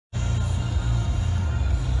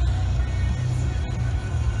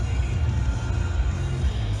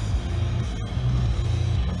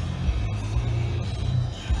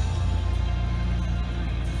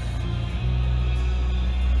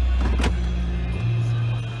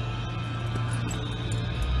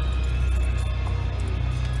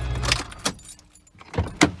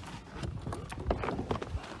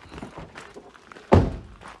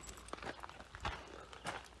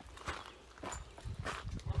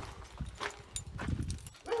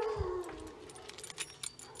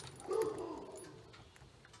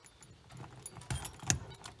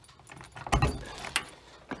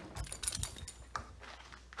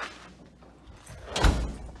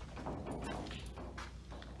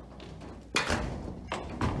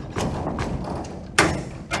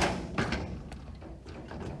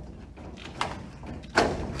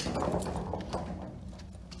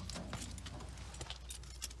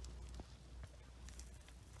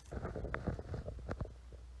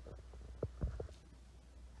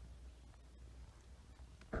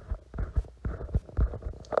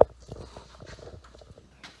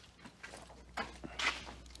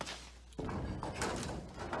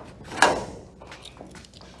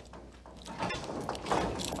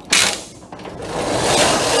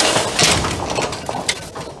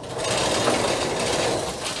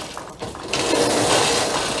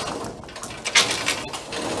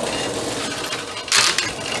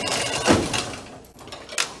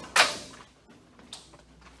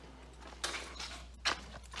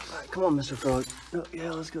Come on, Mr. Frog. No,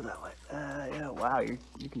 yeah, let's go that way. Yeah, wow, you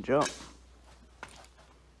can jump.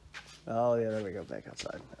 Oh, yeah, there we go, back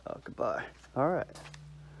outside. Oh, goodbye. All right.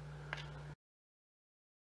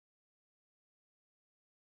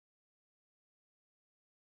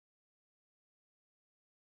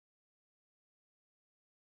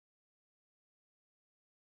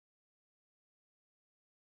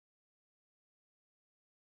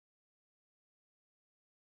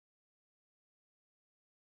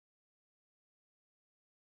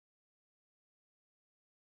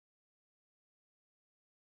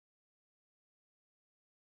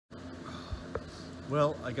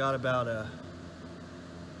 Well, I got about a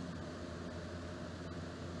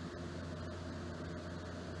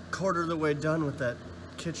quarter of the way done with that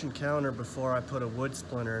kitchen counter before I put a wood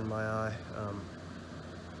splinter in my eye.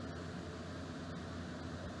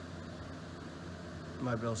 You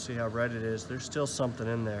might be able to see how red it is. There's still something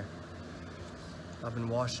in there. I've been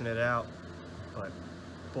washing it out, but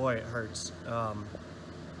boy, it hurts.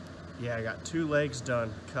 Yeah, I got 2 legs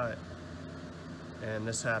done, cut, and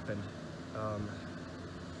this happened.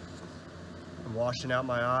 I'm washing out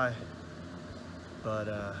my eye, but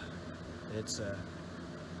it's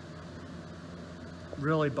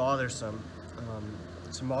really bothersome.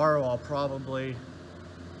 Tomorrow I'll probably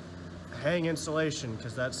hang insulation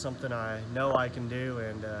because that's something I know I can do,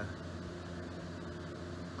 and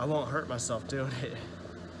I won't hurt myself doing it.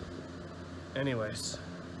 Anyways,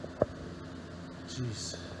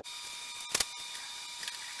 jeez.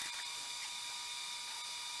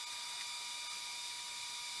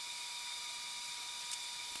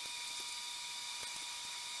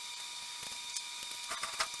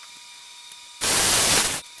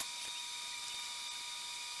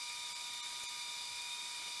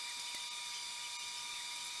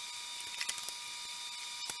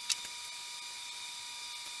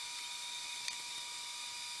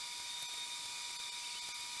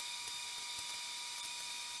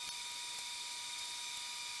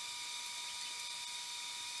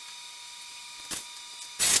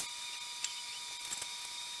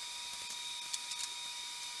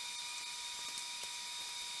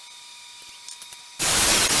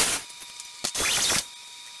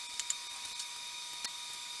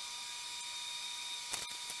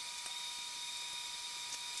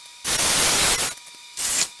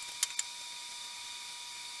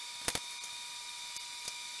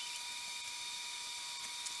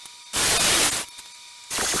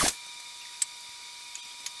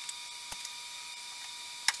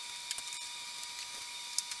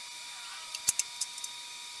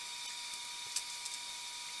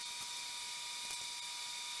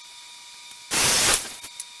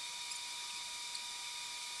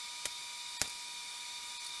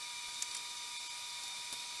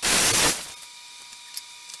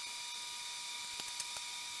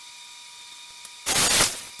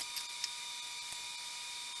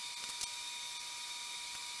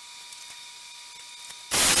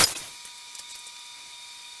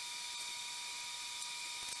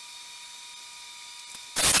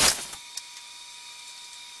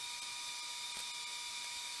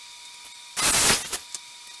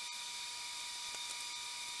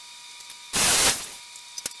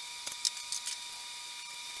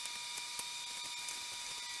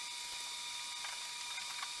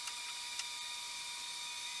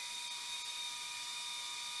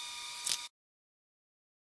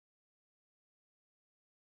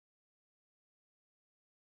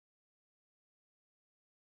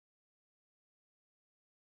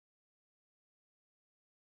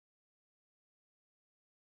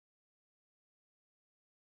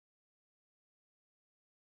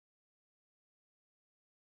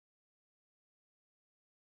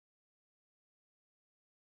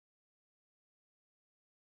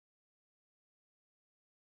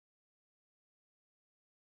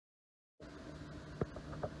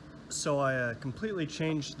 So I completely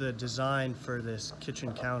changed the design for this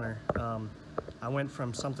kitchen counter. I went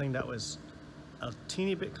from something that was a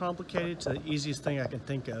teeny bit complicated to the easiest thing I can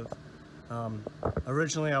think of.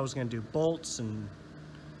 Originally I was going to do bolts and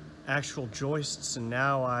actual joists, and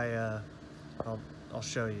now I'll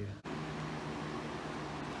show you.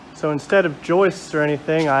 So instead of joists or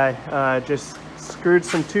anything, I just screwed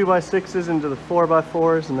some 2x6s into the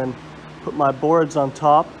 4x4s and then put my boards on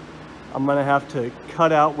top. I'm gonna have to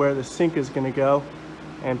cut out where the sink is gonna go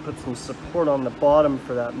and put some support on the bottom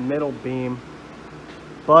for that middle beam.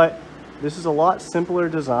 But this is a lot simpler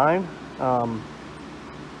design.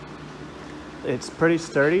 It's pretty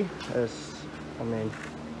sturdy. I mean,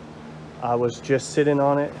 I was just sitting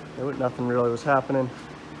on it. Nothing really was happening.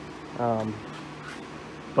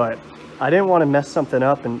 But I didn't want to mess something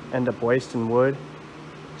up and end up wasting wood.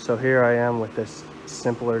 So here I am with this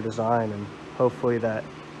simpler design, and hopefully that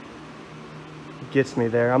gets me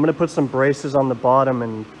there. I'm gonna put some braces on the bottom,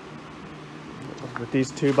 and with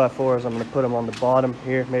these 2x4s, I'm gonna put them on the bottom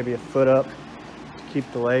here, maybe a foot up to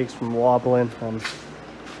keep the legs from wobbling.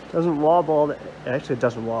 Doesn't wobble, actually it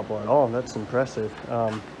doesn't wobble at all. That's impressive.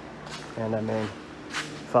 And I mean,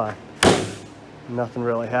 fine, nothing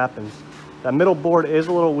really happens. That middle board is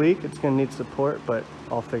a little weak. It's gonna need support, but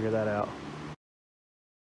I'll figure that out.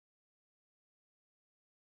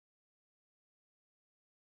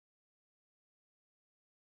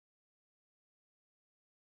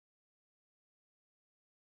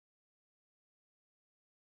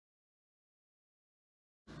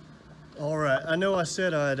 All right, I know I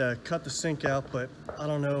said I'd cut the sink out, but I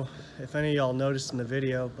don't know if any of y'all noticed in the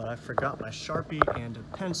video, but I forgot my Sharpie and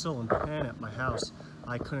a pencil and pen at my house.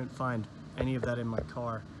 I couldn't find any of that in my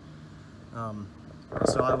car.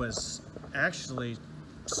 So I was actually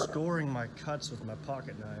scoring my cuts with my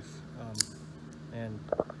pocket knife, and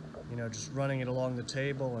you know, just running it along the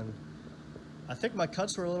table. And I think my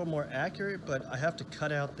cuts were a little more accurate, but I have to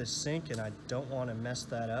cut out this sink and I don't want to mess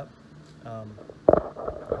that up.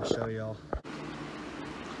 I'll show y'all.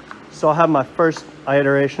 So I'll have my first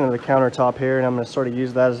iteration of the countertop here, and I'm going to sort of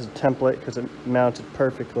use that as a template because it mounted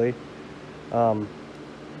perfectly.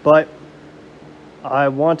 But I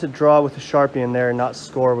want to draw with a Sharpie in there and not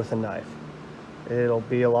score with a knife. It'll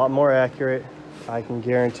be a lot more accurate. I can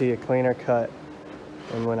guarantee a cleaner cut.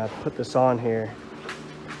 And when I put this on here,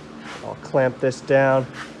 I'll clamp this down,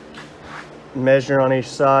 measure on each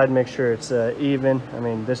side, make sure it's even. I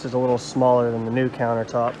mean, this is a little smaller than the new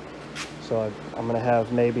countertop, so I'm gonna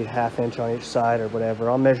have maybe ½ inch on each side or whatever.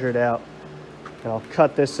 I'll measure it out and I'll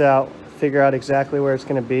cut this out, figure out exactly where it's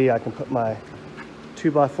gonna be. I can put my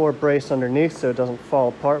 2x4 brace underneath so it doesn't fall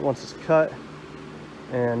apart once it's cut,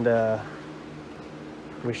 and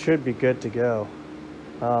we should be good to go.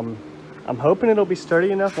 I'm hoping it'll be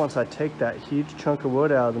sturdy enough once I take that huge chunk of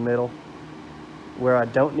wood out of the middle, where I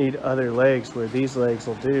don't need other legs, where these legs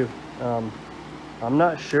will do. I'm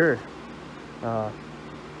not sure,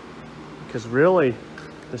 because really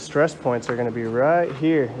the stress points are going to be right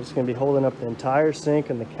here. It's going to be holding up the entire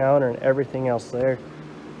sink and the counter and everything else there.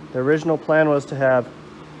 The original plan was to have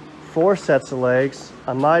 4 sets of legs.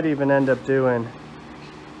 I might even end up doing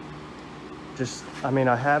I mean,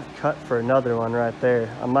 I have cut for another one right there.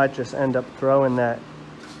 I might just end up throwing that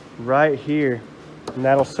right here, and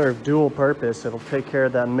that'll serve dual purpose. It'll take care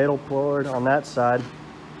of that middle board on that side,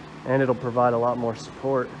 and it'll provide a lot more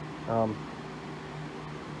support. I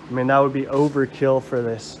mean, that would be overkill for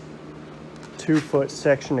this 2-foot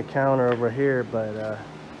section of counter over here, but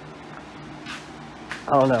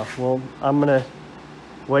I don't know. Well, I'm gonna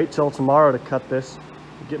wait till tomorrow to cut this,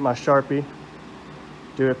 get my Sharpie,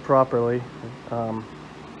 do it properly,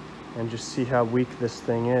 and just see how weak this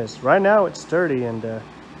thing is. Right now it's sturdy, and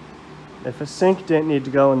if a sink didn't need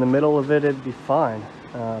to go in the middle of it, it'd be fine.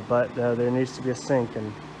 But there needs to be a sink,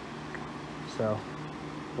 and so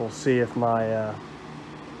we'll see if my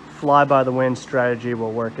fly-by-the-wind strategy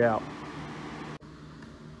will work out.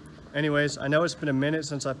 Anyways, I know it's been a minute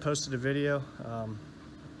since I posted a video.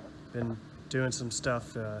 Been doing some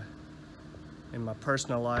stuff in my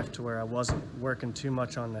personal life to where I wasn't working too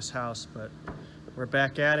much on this house, but we're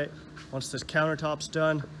back at it. Once this countertop's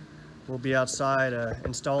done, we'll be outside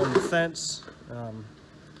installing the fence.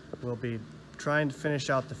 We'll be trying to finish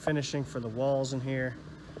out the finishing for the walls in here.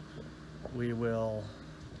 We will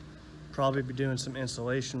probably be doing some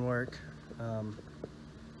insulation work.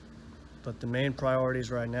 But the main priorities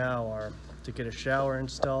right now are to get a shower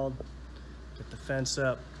installed, get the fence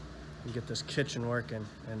up, and get this kitchen working,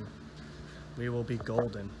 and we will be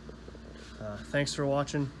golden. Thanks for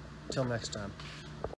watching. Till next time.